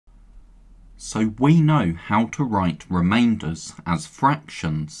So we know how to write remainders as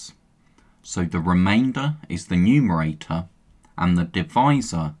fractions. So the remainder is the numerator and the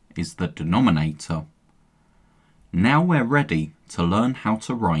divisor is the denominator. Now we're ready to learn how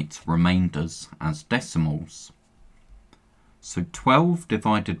to write remainders as decimals. So 12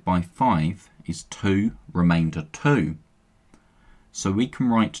 divided by 5 is 2 remainder 2. So we can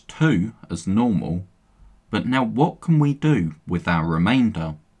write 2 as normal, but now what can we do with our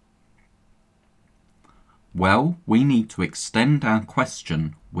remainder? Well, we need to extend our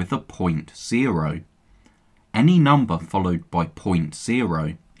question with a point 0. Any number followed by point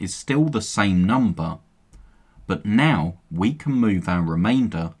 0 is still the same number, but now we can move our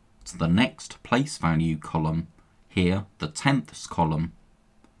remainder to the next place value column, here the tenths column.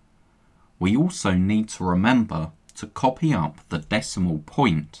 We also need to remember to copy up the decimal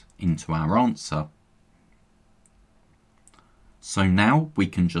point into our answer. So now we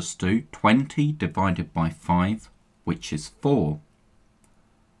can just do 20 divided by 5, which is 4.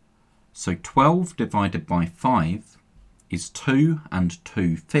 So 12 divided by 5 is 2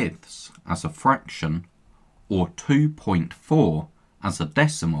 2/5 as a fraction, or 2.4 as a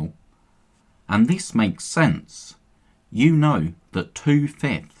decimal. And this makes sense. You know that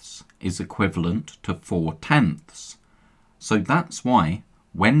 2/5 is equivalent to 4/10. So that's why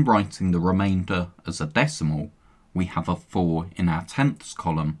when writing the remainder as a decimal, we have a 4 in our tenths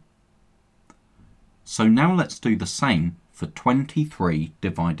column. So now let's do the same for 23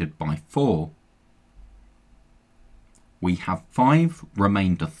 divided by 4. We have 5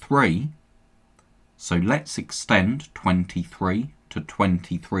 remainder 3, so let's extend 23 to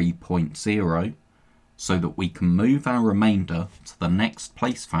 23.0 so that we can move our remainder to the next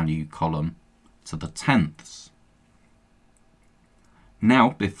place value column, to the tenths.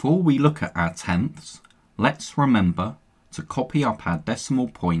 Now before we look at our tenths, let's remember to copy up our decimal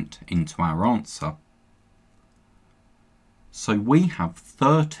point into our answer. So we have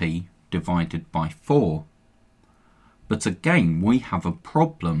 30 divided by 4. But again we have a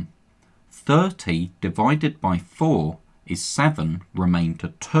problem. 30 divided by 4 is 7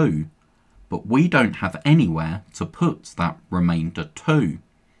 remainder 2, but we don't have anywhere to put that remainder 2.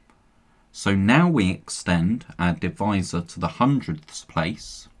 So now we extend our divisor to the hundredths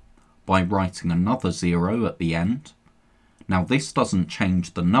place by writing another 0 at the end. Now this doesn't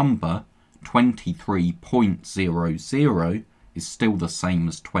change the number. 23.00 is still the same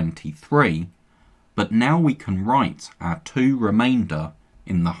as 23, but now we can write our 2 remainder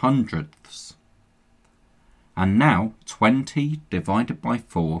in the hundredths. And now 20 divided by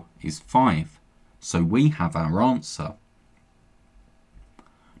 4 is 5, so we have our answer.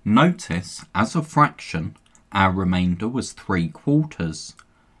 Notice, as a fraction, our remainder was 3/4,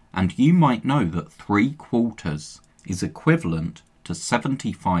 and you might know that 3/4 is equivalent to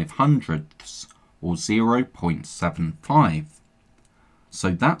 75 hundredths, or 0.75.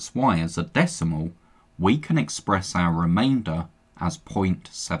 So that's why as a decimal, we can express our remainder as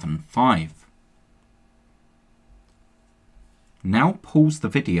 0.75. Now pause the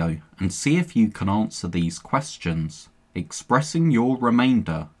video and see if you can answer these questions, expressing your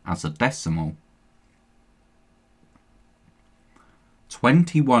remainder as a decimal.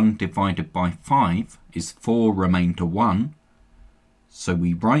 21 divided by 5 is 4 remainder 1, so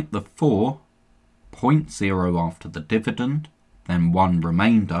we write the 4, 0.0 after the dividend, then 1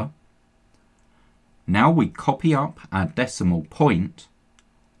 remainder. Now we copy up our decimal point,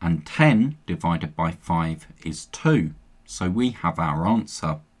 and 10 divided by 5 is 2, so we have our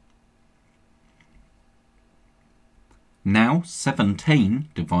answer. Now 17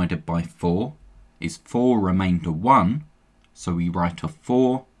 divided by 4 is 4 remainder 1, so we write a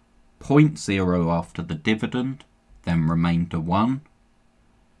 4, 0.0 after the dividend, then remainder 1.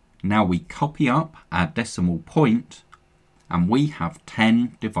 Now we copy up our decimal point, and we have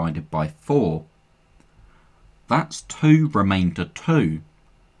 10 divided by 4. That's 2 remainder 2,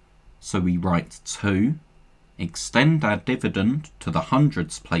 so we write 2, extend our dividend to the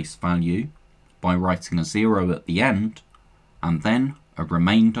hundredths place value by writing a 0 at the end, and then a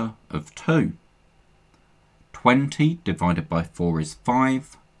remainder of 2. 20 divided by 4 is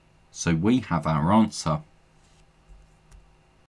 5, so we have our answer.